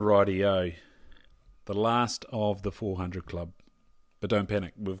Rightio, the last of the 400 Club. But don't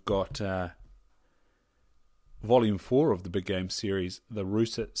panic, we've got Volume 4 of the Big Game Series, the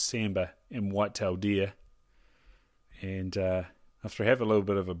Russet Samba and Whitetail Deer. And after I have a little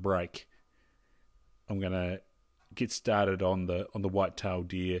bit of a break, I'm going to get started on the Whitetail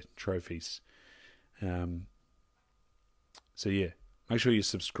Deer trophies. So yeah, make sure you're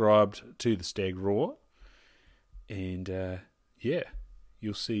subscribed to the Stag Roar. And yeah,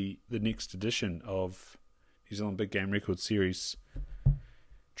 you'll see the next edition of New Zealand Big Game Record Series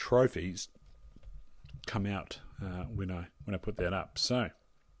trophies come out when I put that up. So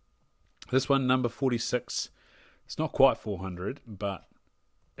this one, number 46, it's not quite 400, but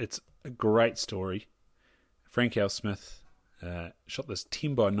it's a great story. Frank L. Smith shot this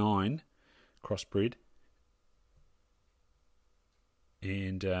 10x9 crossbred,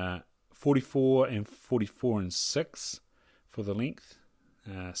 and 44 and 44 and 6 for the length.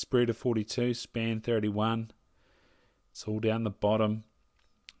 Spread of 42, span 31. It's all down the bottom.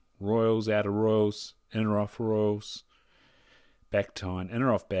 Royals, outer royals, inner off royals, back tine,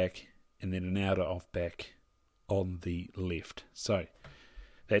 inner off back, and then an outer off back on the left. So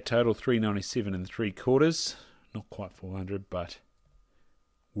that total 397 and 3/4. Not quite 400, but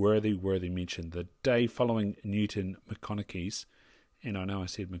worthy mention. The day following Newton McConaughey's, and I know I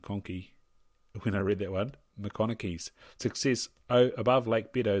said McConaughey when I read that one, McConaughey's success above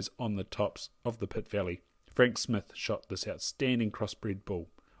Lake Beddoes on the tops of the Pitt Valley, Frank Smith shot this outstanding crossbred bull,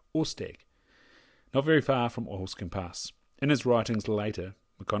 or stag, not very far from Oilskin Pass. In his writings later,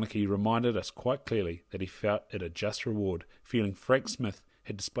 McConaughey reminded us quite clearly that he felt it a just reward, feeling Frank Smith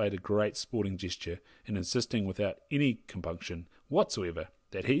had displayed a great sporting gesture and insisting without any compunction whatsoever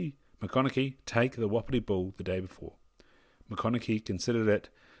that he, McConaughey, take the Wapiti bull the day before. McConaughey considered it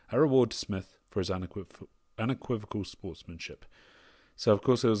a reward to Smith for his unequivocal sportsmanship. So, of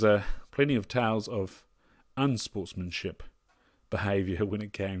course, there was plenty of tales of unsportsmanship behaviour when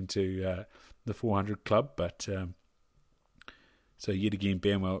it came to the 400 Club, but so yet again,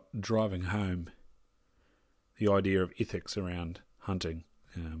 Banwell driving home the idea of ethics around hunting.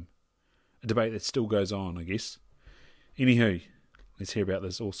 A debate that still goes on, I guess. Anywho, let's hear about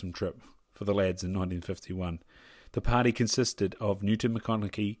this awesome trip for the lads in 1951. The party consisted of Newton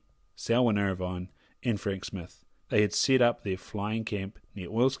McConaughey, Selwyn Irvine, and Frank Smith. They had set up their flying camp near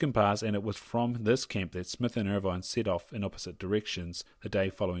Oilskin Pass, and it was from this camp that Smith and Irvine set off in opposite directions the day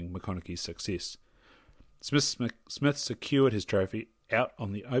following McConaughey's success. Smith secured his trophy out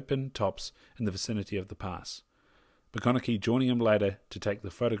on the open tops in the vicinity of the pass, McConaughey joining him later to take the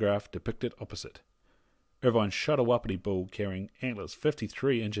photograph depicted opposite. Irvine shot a Wapiti bull carrying antlers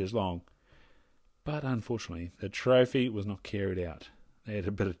 53 inches long, but unfortunately the trophy was not carried out. They had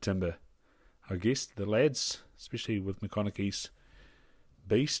a bit of timber. I guess the lads, especially with McConaughey's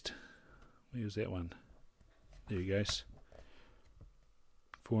beast. Where's that one? There he goes.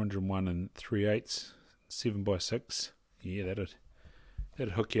 401 and 3/8, 7x6. Yeah,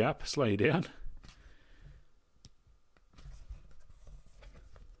 that'd hook you up, slow you down.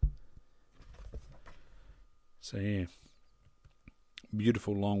 So yeah,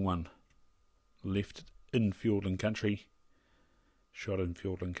 beautiful long one. Left in Fiordland country. Shot in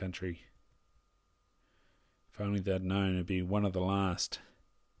Fiordland country. If only they'd known it'd be one of the last.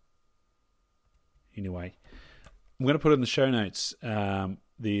 Anyway, I'm going to put in the show notes.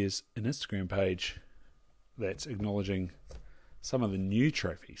 There's an Instagram page that's acknowledging some of the new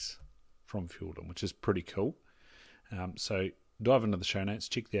trophies from Fiordland, which is pretty cool. So dive into the show notes,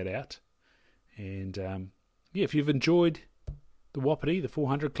 check that out. And yeah, if you've enjoyed the Wapiti, the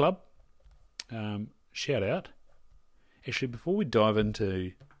 400 Club, shout out. Actually, before we dive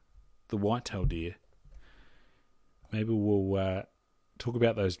into the whitetail deer, maybe we'll talk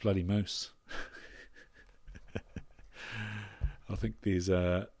about those bloody moose. I think there's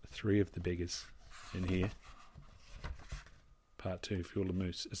 3 of the beggars in here. Part 2, Fiordland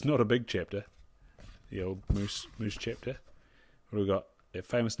Moose. It's not a big chapter, the old moose chapter. But we've got a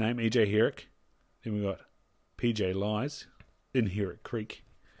famous name, E.J. Herrick. Then we've got P.J. Lies in Herrick Creek.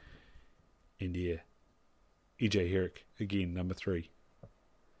 And yeah, E.J. Herrick, again, number 3,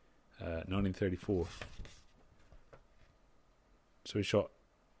 1934. So he shot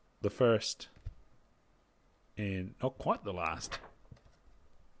the first and not quite the last.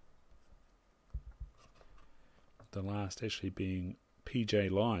 The last actually being P.J.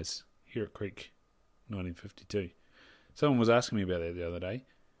 Lies, Herrick Creek, 1952. Someone was asking me about that the other day.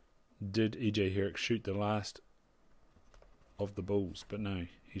 Did E.J. Herrick shoot the last of the bulls? But no,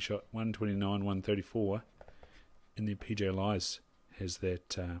 he shot 129, 134, and then P.J. Lies has that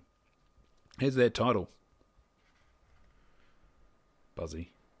title.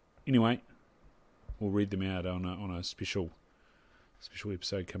 Buzzy. Anyway, we'll read them out on a special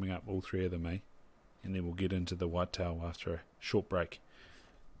episode coming up, all three of them, and then we'll get into the whitetail after a short break.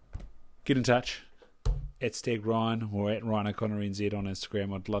 Get in touch at Stag Ryan or at Ryan O'Connor NZ on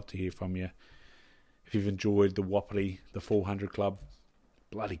Instagram. I'd love to hear from you. If you've enjoyed the Wapiti, the 400 Club,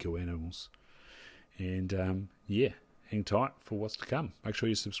 bloody cool animals. And hang tight for what's to come. Make sure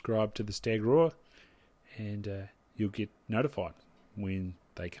you subscribe to the Stag Roar, and you'll get notified when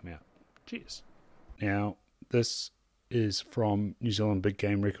they come out. Cheers. Now, this is from New Zealand Big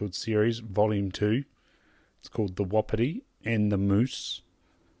Game Records Series, Volume 2. It's called The Wapiti and the Moose.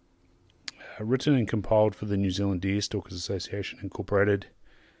 Written and compiled for the New Zealand Deer Stalkers Association, Incorporated,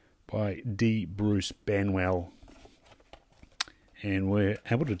 by D. Bruce Banwell. And we're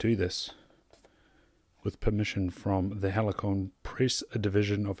able to do this with permission from the Helicon Press, a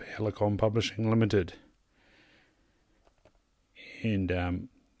division of Helicon Publishing Limited. And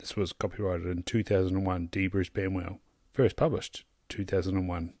this was copyrighted in 2001, D. Bruce Banwell. First published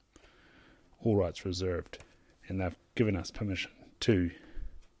 2001. All rights reserved. And they've given us permission to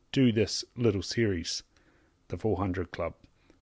do this little series, the 400 Club.